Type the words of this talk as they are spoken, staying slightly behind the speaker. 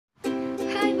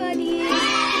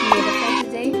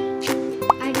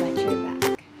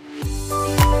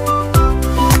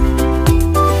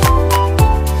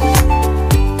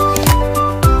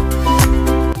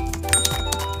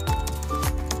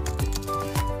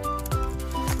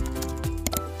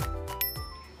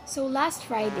So last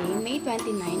Friday, May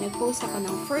 29, nag-post ako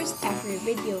ng first ever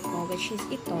video ko, which is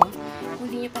ito.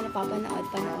 Kung di nyo pa napapanood,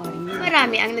 panoorin nyo.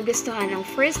 Marami ang nagustuhan ng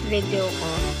first video ko,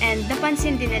 and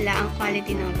napansin din nila ang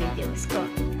quality ng videos ko.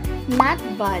 Not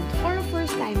bad for a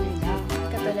first timer daw.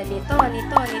 Katulad nito.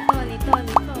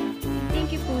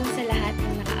 Thank you po sa lahat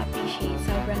ng naka-appreciate.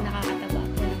 Sobrang nakakataba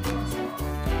po ng puso.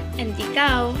 And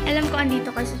ikaw, alam ko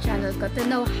andito ka sa channel ko to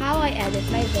know how I edit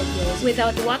my videos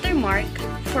without watermark,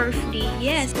 for free,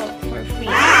 yes, for free,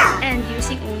 and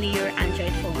using only your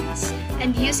Android phones,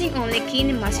 and using only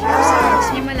Kinemaster. So,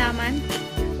 gusto nyo malaman?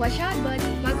 Watch out,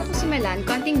 buddy! Bago ko simulan,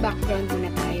 konting background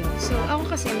muna tayo. So,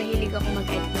 ako kasi mahilig ako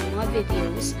mag-edit ng mga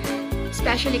videos,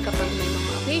 especially kapag may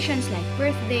mga occasions like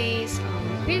birthdays,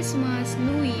 Christmas,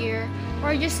 New Year,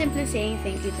 or just simply saying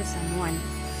thank you to someone.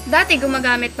 Dati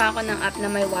gumagamit pa ako ng app na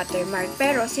may watermark,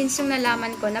 pero since yung nalaman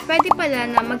ko na pwede pala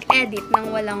na mag-edit ng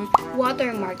walang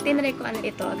watermark, tinry ko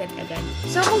ito agad-agad.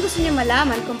 So kung gusto niyo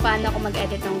malaman kung paano ako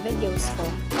mag-edit ng videos ko,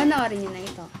 panoorin niyo na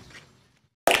ito.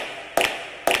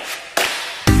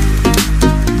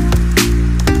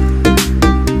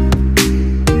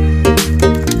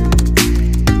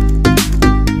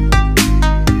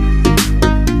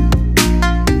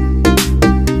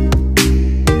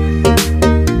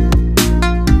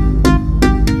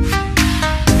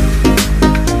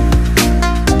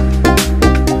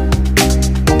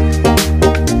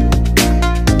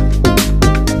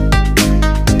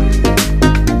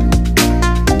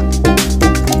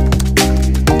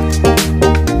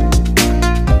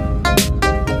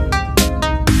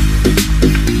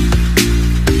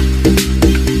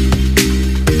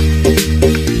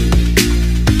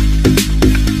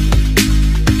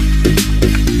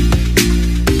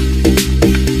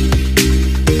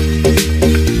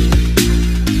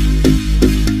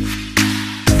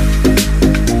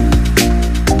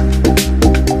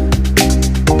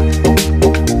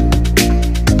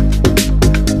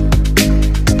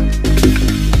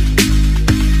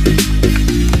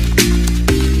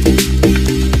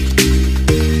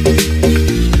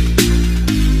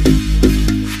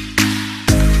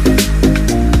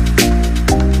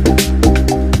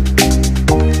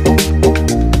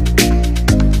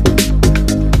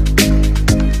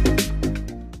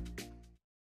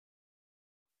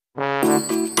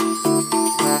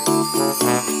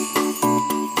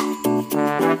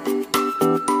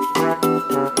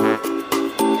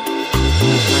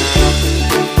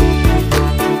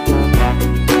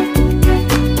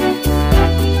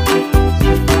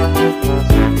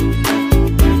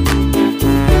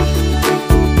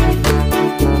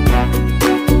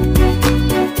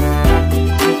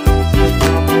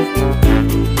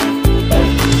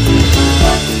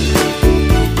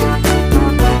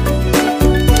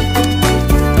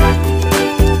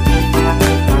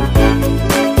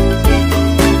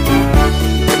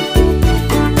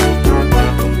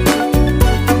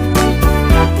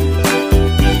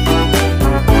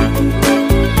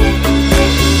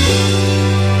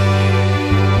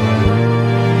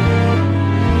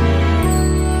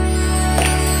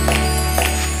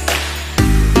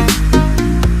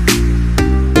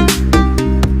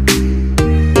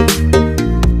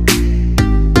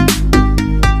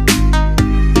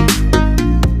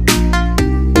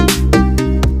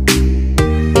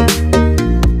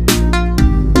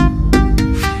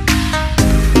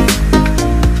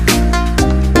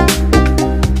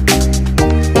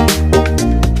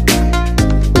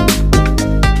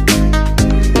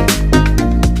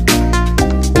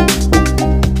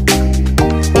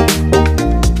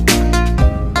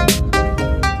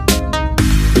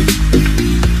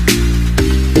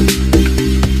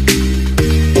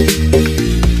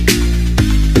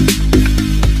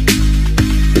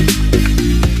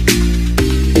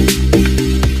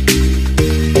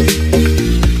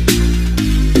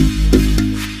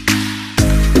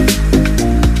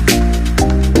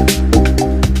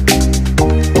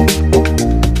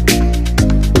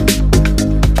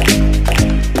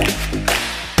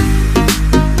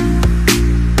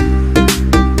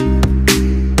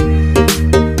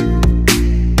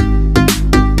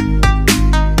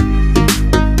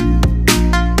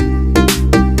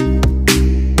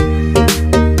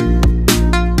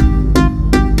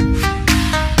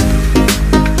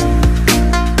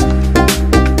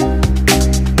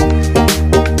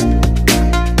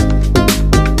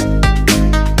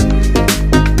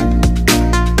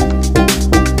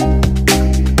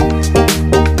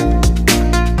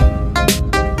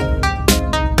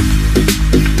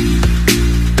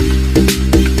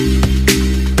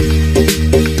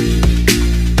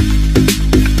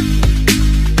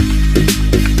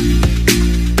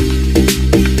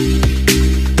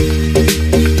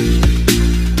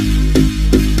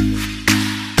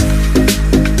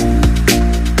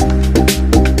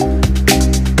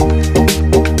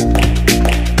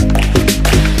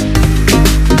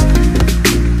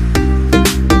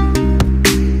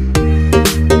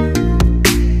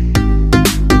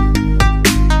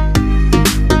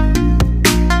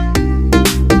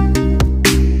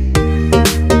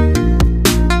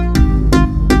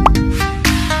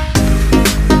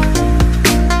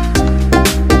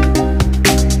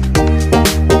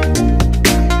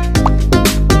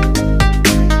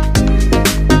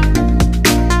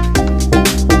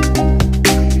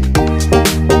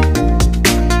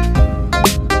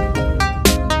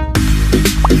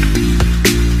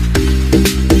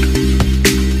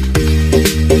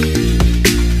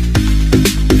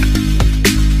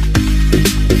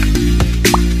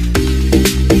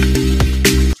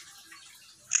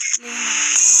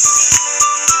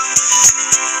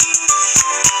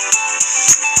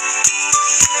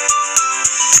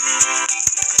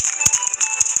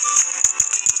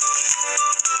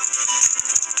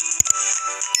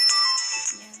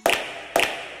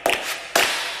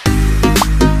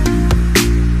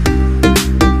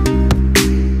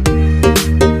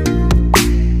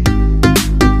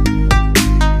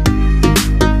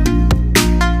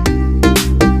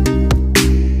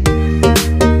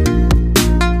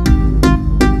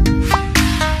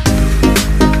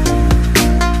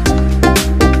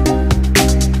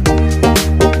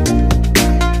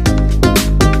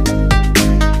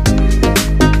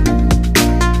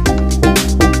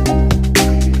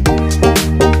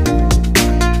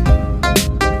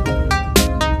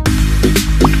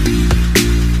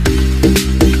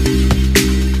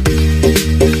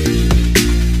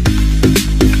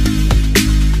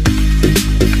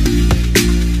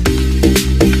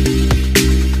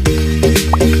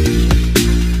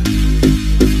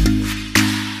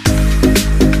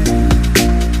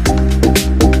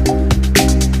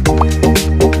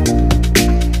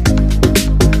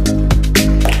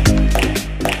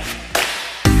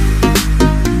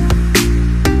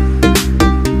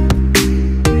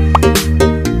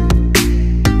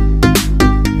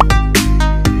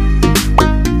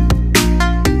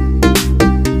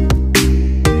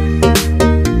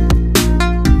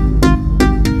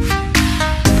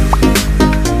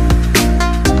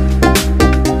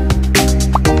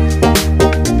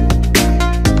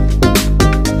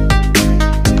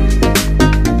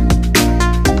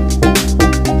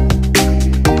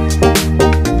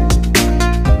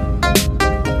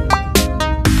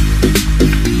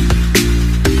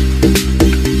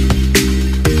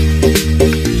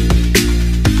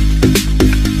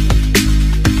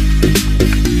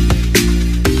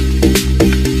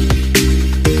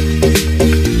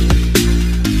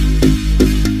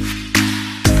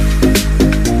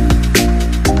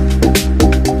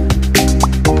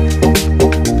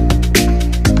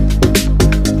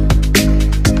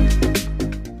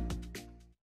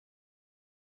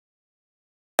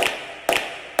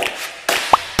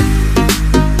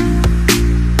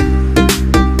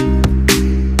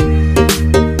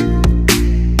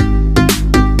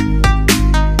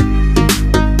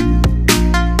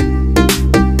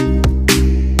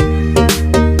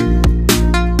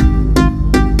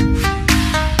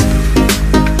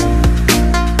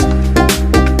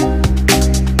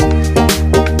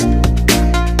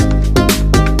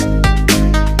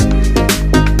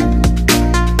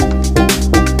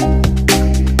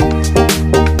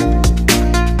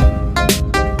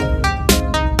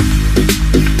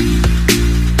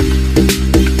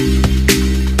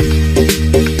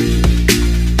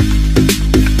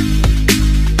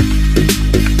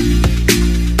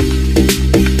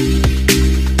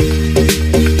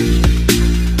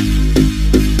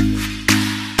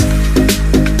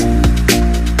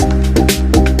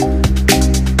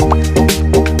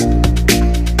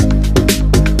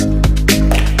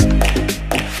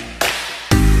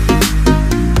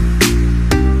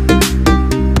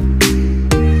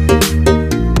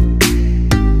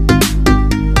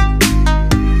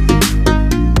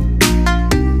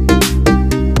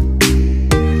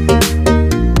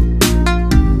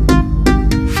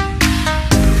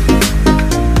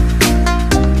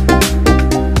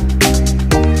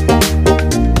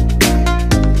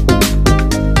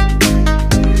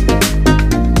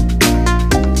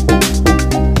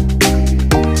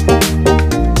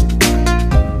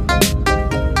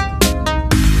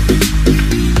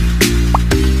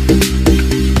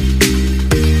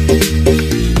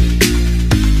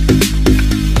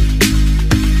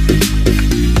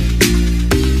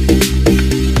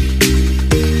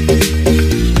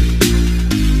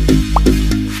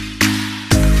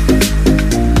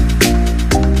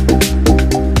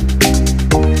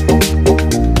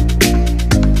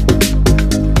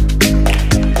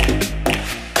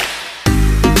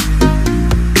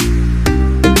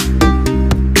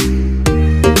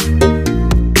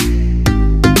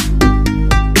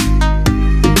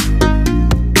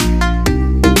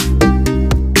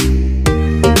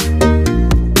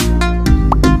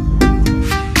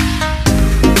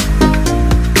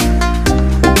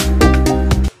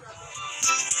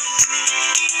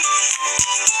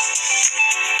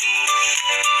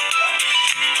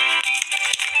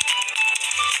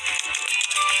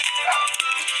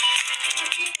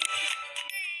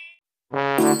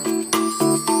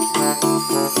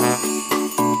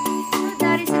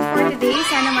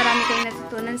 marami kayong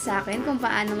natutunan sa akin kung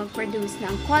paano mag-produce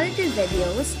ng quality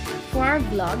videos for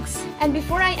vlogs. And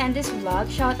before I end this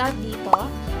vlog, shoutout dito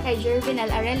kay Jervin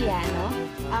L. Arellano.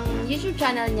 Ang YouTube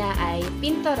channel niya ay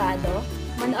Pintorado.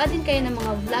 Manood din kayo ng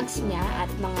mga vlogs niya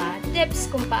at mga tips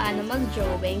kung paano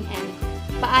mag-drawing and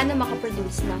paano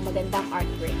makaproduce ng magandang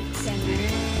artworks.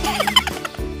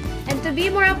 And to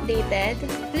be more updated,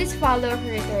 please follow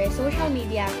her social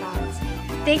media accounts.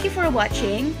 Thank you for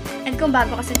watching, and kung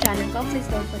bago ka sa channel ko, please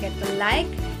don't forget to like,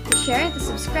 to share, and to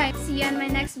subscribe. See you on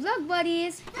my next vlog,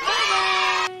 buddies!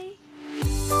 Bye-bye!